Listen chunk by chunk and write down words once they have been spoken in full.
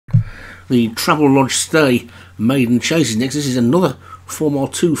The Travelodge Stay Maiden Chases next. This is another 4 mile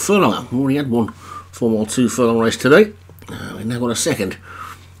 2 furlong. We've already had one 4 mile 2 furlong race today. We've now got a second.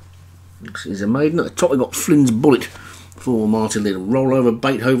 This is a maiden. At the top we've got Flynn's Bullet for Martin Liddell. Rollover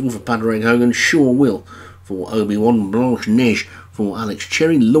Beethoven for Padraig Hogan. Sure Will for Obi-Wan. Blanche Neige for Alex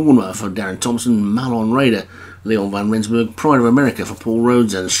Cherry. Lorna for Darren Thompson. Malon Raider, Leon Van Rensburg. Pride of America for Paul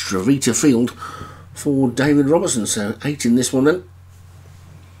Rhodes. And Stravita Field for David Robertson. So 8 in this one then.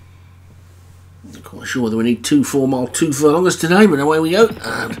 Not quite sure whether we need 2 4 mile 2 furlongers today, but away we go.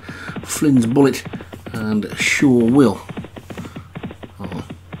 And Flynn's Bullet and Sure Will are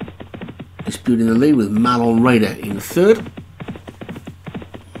disputing the lead, with Malon Raider in third.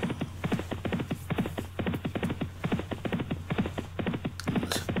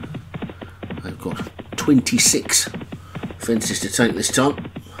 They've got 26 fences to take this time.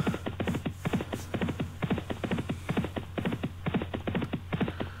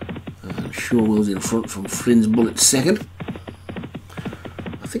 Sure Will's in front from Flynn's Bullet second.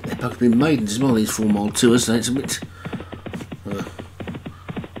 I think they've both been maidens as well, these 4 mile 2ers, so it's a bit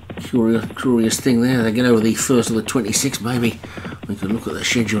curious thing there. They get over the first of the 26, maybe we could look at the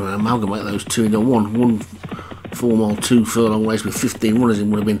schedule and amalgamate those two into one 4 mile 2 furlong race with 15 runners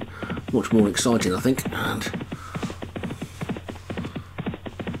in would have been much more exciting, I think. And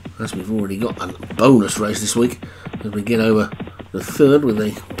as we've already got a bonus race this week, as we get over the third with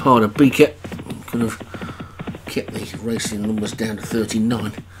the part of Beaker, could have kept the racing numbers down to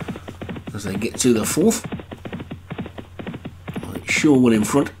 39 as they get to the fourth. Right, Sure Will in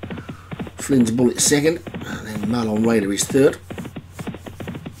front, Flynn's Bullet second, and then Malon Raider is third.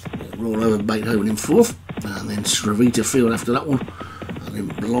 Roll over Beethoven in fourth, and then Stravita Field after that one, and then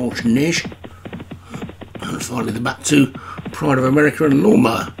Blanche Neige, and finally the back two, Pride of America and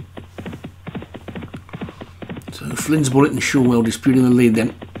Lawnmower. So Flynn's Bullet and Sure Will disputing the lead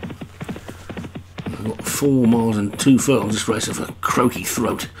then. We've got 4 miles and 2 furlongs this race of a croaky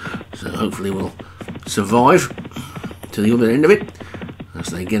throat, so hopefully we'll survive to the other end of it as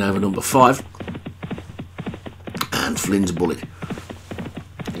they get over number 5. And Flynn's Bullet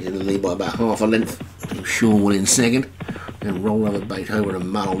is in the lead by about half a length. Sure Will in second, then roll over Beethoven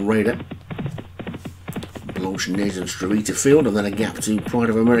and Malon Raider, Blanche Neige and Stravita Field, and then a gap to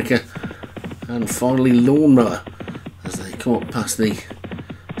Pride of America, and finally Lawnmower as they come up past the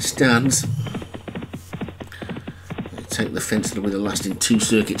stands. They take the fence that'll be the last in 2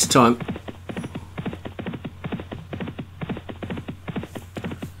 circuits time.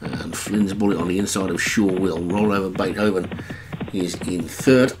 And Flynn's Bullet on the inside of Sure Will. Roll over Beethoven is in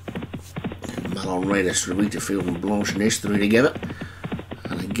third. And Malon Raider, Stravita Field and Blanche Neige 3 together.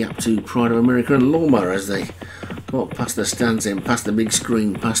 And a gap to Pride of America and Lawnmower as they go up past the stands, then past the big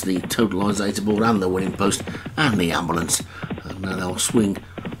screen, past the totalisator board and the winning post and the ambulance. And now they'll swing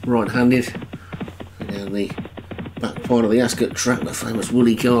right-handed down the back part of the Ascot track, the famous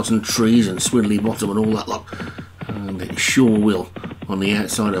woolly carts and trees and Swindley Bottom and all that lot. And it's Sure Will on the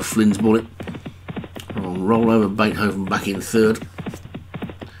outside of Flynn's Bullet. Roll over Beethoven back in third.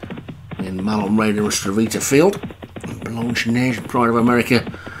 Then Malon Raider and Stravita Field. Blanche Neige, Pride of America.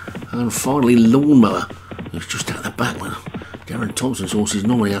 And finally Lawnmower, who's just out the back. Well, Darren Thompson's horses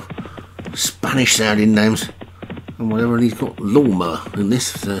normally have Spanish sounding names and whatever, and he's got Lawnmower in this.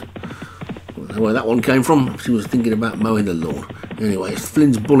 So, I don't know where that one came from. She was thinking about mowing the lawn. Anyway, it's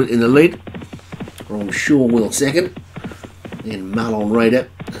Flynn's Bullet in the lead, from Sure Will second, then Malon Raider,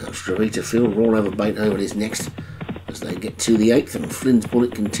 Stravita Field. Roll over Beethoven is next as they get to the 8th, and Flynn's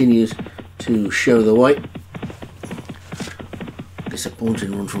Bullet continues to show the way.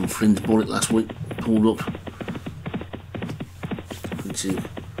 Disappointing run from Flynn's Bullet last week, pulled up to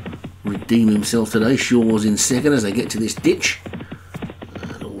redeem himself today. Sure was in second as they get to this ditch,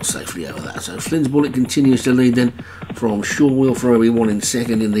 and all safely over that. So Flynn's Bullet continues to lead then, from Sure Will for Obi-Wan in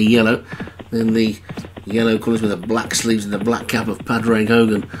second in the yellow, then the yellow colours with the black sleeves and the black cap of Padraig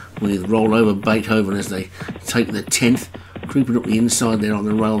Hogan, with Roll Over Beethoven as they take the 10th. Creeping up the inside there on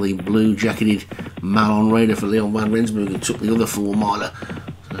the rail, the blue jacketed Malon Raider for Leon Van Rensburg, who took the other 4 miler.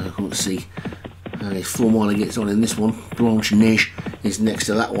 So let's see how his 4 miler gets on in this one. Blanche Neige is next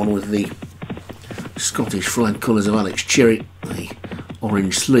to that one with the Scottish flag colours of Alex Cherry, the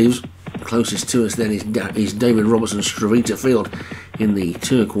orange sleeves. Closest to us then is David Robertson's Stravita Field in the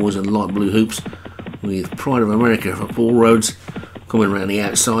turquoise and light blue hoops, with Pride of America for Paul Rhodes coming around the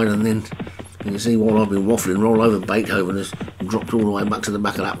outside. And then you can see, while I've been waffling, Roll Over Beethoven has dropped all the way back to the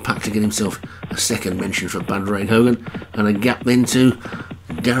back of that pack to get himself a second mention for Padraig Hogan, and a gap then to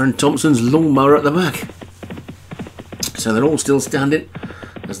Darren Thompson's Lawnmower at the back. So they're all still standing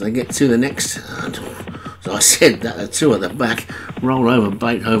as they get to the next, and so said that the two at the back, Roll Over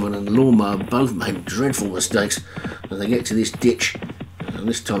Beethoven and Lawnmower, both made dreadful mistakes as they get to this ditch, and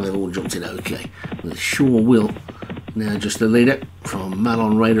this time they've all jumped in okay, with Sure Will now just the leader from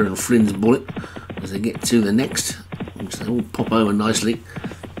Malon Raider and Flynn's Bullet as they get to the next, which they all pop over nicely.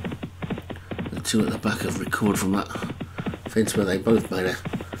 The two at the back have recovered from that fence where they both made a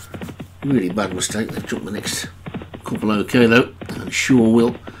really bad mistake. They've jumped the next couple okay though, and Sure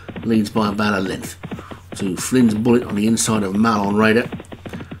Will leads by about a length to Flynn's Bullet on the inside of Malon Raider,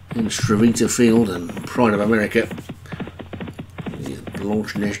 then Stravita Field and Pride of America.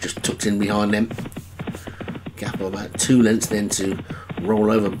 Blanche Neige just tucked in behind them. Gap of about 2 lengths then to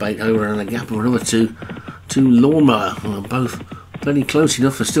Roll Over Beethoven, and a gap of another two to Lawnmower. Both plenty close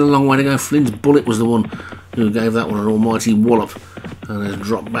enough. There's still a long way to go. Flynn's Bullet was the one who gave that one an almighty wallop and has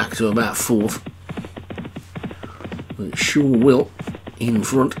dropped back to about 4th. But Sure Will in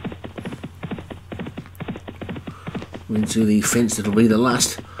front into the fence that'll be the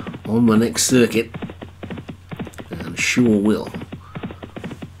last on the next circuit, and Sure Will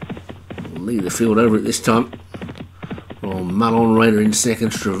lead the field over it this time. From Malon Raider in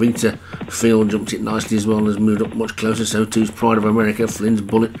second, Stravita Field jumped it nicely as well and has moved up much closer. So too's Pride of America. Flynn's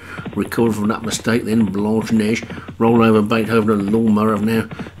Bullet recovered from that mistake. Then Blanche Neige, Roll Over Beethoven and Lawnmower have now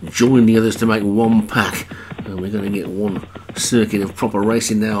joined the others to make one pack, and we're going to get one circuit of proper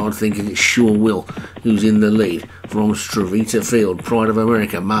racing now. I'm thinking it's Sure Will who's in the lead from Stravita Field, Pride of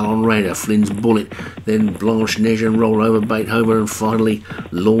America, Malon Raider, Flynn's Bullet, then Blanche Neige and Roll Over Beethoven, and finally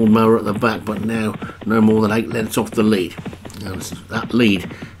Lawnmower at the back, but now no more than 8 lengths off the lead. And that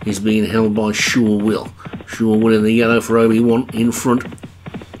lead is being held by Sure Will. Sure Will in the yellow for Obi-Wan in front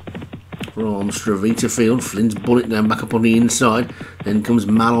from Stravita Field. Flynn's Bullet down back up on the inside. Then comes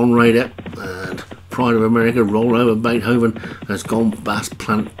Malon Raider and Pride of America. Roll Over Beethoven has gone past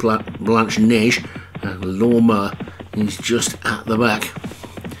Blanche Neige, and Lawnmower is just at the back.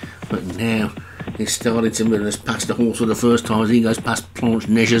 But now it's starting to move us past the horse for the first time as he goes past Blanche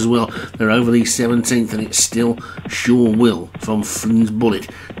Neige as well. They're over the 17th, and it's still Sure Will from Flynn's Bullet.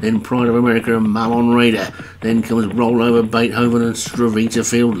 Then Pride of America and Malon Raider. Then comes Roll Over Beethoven and Stravita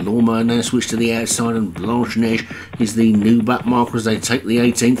Field. Lawnmower now switched to the outside, and Blanche Neige is the new back marker as they take the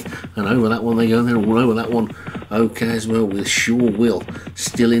 18th. And over that one they go. They're all over that one okay as well, with Sure Will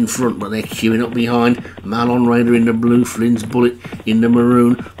still in front, but they're queuing up behind. Malon Raider in the blue, Flynn's Bullet in the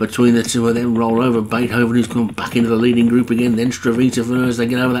maroon. Between the two of them, Roll Over Beethoven, who's come back into the leading group again. Then Stravita Field as they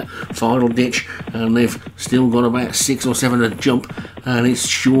get over that final ditch, and they've still got about 6 or 7 to jump, and it's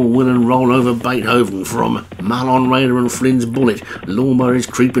Sure Will and Roll Over Beethoven from Malon Raider and Flynn's Bullet. Lawnmower is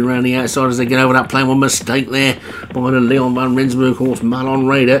creeping around the outside as they get over that, playing one mistake there by the Leon van Rensburg horse Malon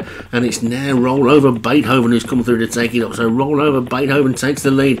Raider, and it's now Roll Over Beethoven who's come through to take it up. So Roll Over Beethoven takes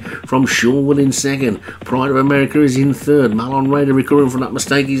the lead from Sure Will in second. Pride of America is in third. Malon Raider recovering from that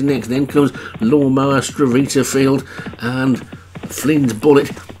mistake is next. Then comes Lawnmower, Stravita Field and Flynn's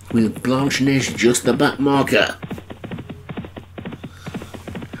Bullet, with Blanche Neige just the back marker.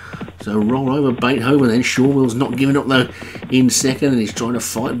 So Roll Over Beethoven, then Sure Will's not giving up though in second, and he's trying to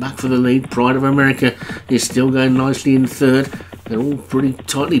fight back for the lead. Pride of America is still going nicely in third. They're all pretty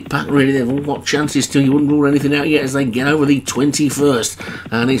tightly packed really. They've all got chances still. You wouldn't rule anything out yet as they get over the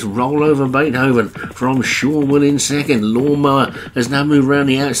 21st. And it's Roll Over Beethoven from Sure Will in second. Lawnmower has now moved around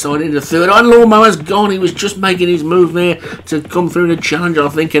the outside into third. And Lawnmower's gone. He was just making his move there to come through the challenge, I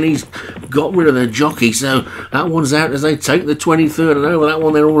think, and he's got rid of the jockey. So that one's out as they take the 23rd. And over that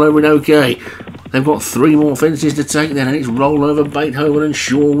one, they're all over it okay. They've got 3 more fences to take then, and it's Roll Over Beethoven and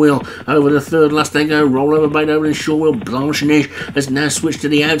Sure Will. Over the third last they go. Roll Over Beethoven and Sure Will. Blanche Neige has now switched to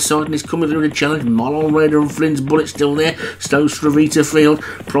the outside and is coming through the challenge. Malon Raider and Flynn's Bullet still there. Stowe Stravita Field.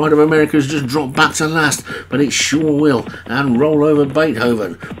 Pride of America has just dropped back to last, but it's Sure Will and Roll Over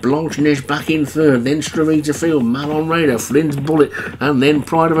Beethoven. Blanche Neige back in third. Then Stravita Field, Malon Raider, Flynn's Bullet, and then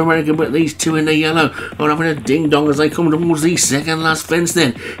Pride of America. But these two in the yellow are having a ding dong as they come towards the second last fence.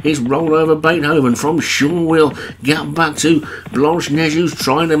 Then it's Roll Over Beethoven from Sure Will. Gap back to Blanche Neige, who's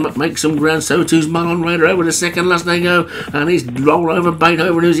trying to make some ground. So too's Malon Raider. Over the second last they go, and it's Roll Over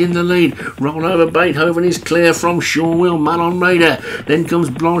Beethoven who's in the lead. Roll Over Beethoven is clear from Sure Will, Malon Raider. Then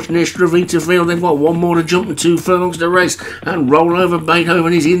comes Blanche Neige, Stravita Field. They've got 1 more to jump and 2 furlongs to race, and Roll Over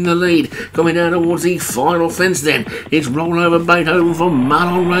Beethoven is in the lead. Coming down towards the final fence then, it's Roll Over Beethoven from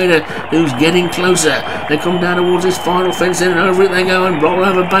Malon Raider, who's getting closer. They come down towards this final fence then, and over it they go, and Roll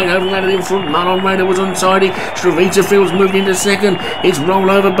Over Beethoven landed in front. Malon Malon Raider was untidy. Stravita Field's moved into second. It's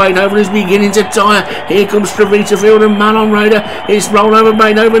Rollover Beethoven is beginning to tire. Here comes Stravita Field and Malon Raider. It's Rollover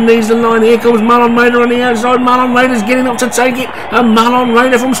Beethoven needs the line. Here comes Malon Raider on the outside. Malon Raider's getting up to take it. And Malon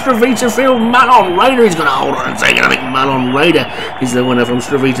Raider from Stravita Field. Malon Raider is going to hold on and take it. I think Malon Raider is the winner from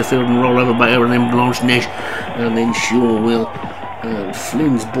Stravita Field and Rollover Beethoven, and then Blanche Neige, and then Sure Will.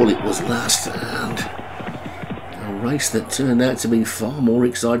 Flynn's Bullet was last, and a race that turned out to be far more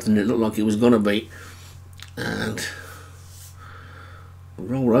exciting than it looked like it was going to be. And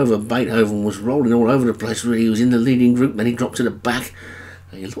Rollover Beethoven was rolling all over the place. Really, he was in the leading group, then he dropped to the back.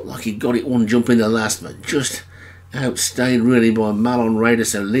 And he looked like he got it one jump in the last, but just outstayed really by Malon Raider.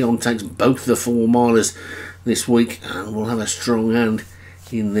 So Leon takes both the 4 milers this week, and we'll have a strong hand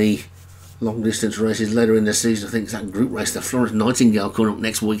in the long distance races later in the season. I think it's that group race, the Florence Nightingale, coming up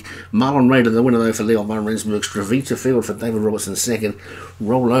next week. Malon Raider, the winner though for Leon van Rensburg. Stravita Field for David Robertson second.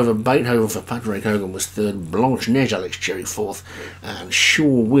 Rollover Beethoven for Patrick Hogan was third. Blanche Neige, Alex Cherry fourth. And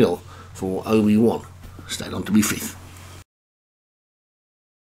Sure Will for Obi-Wan stayed on to be fifth.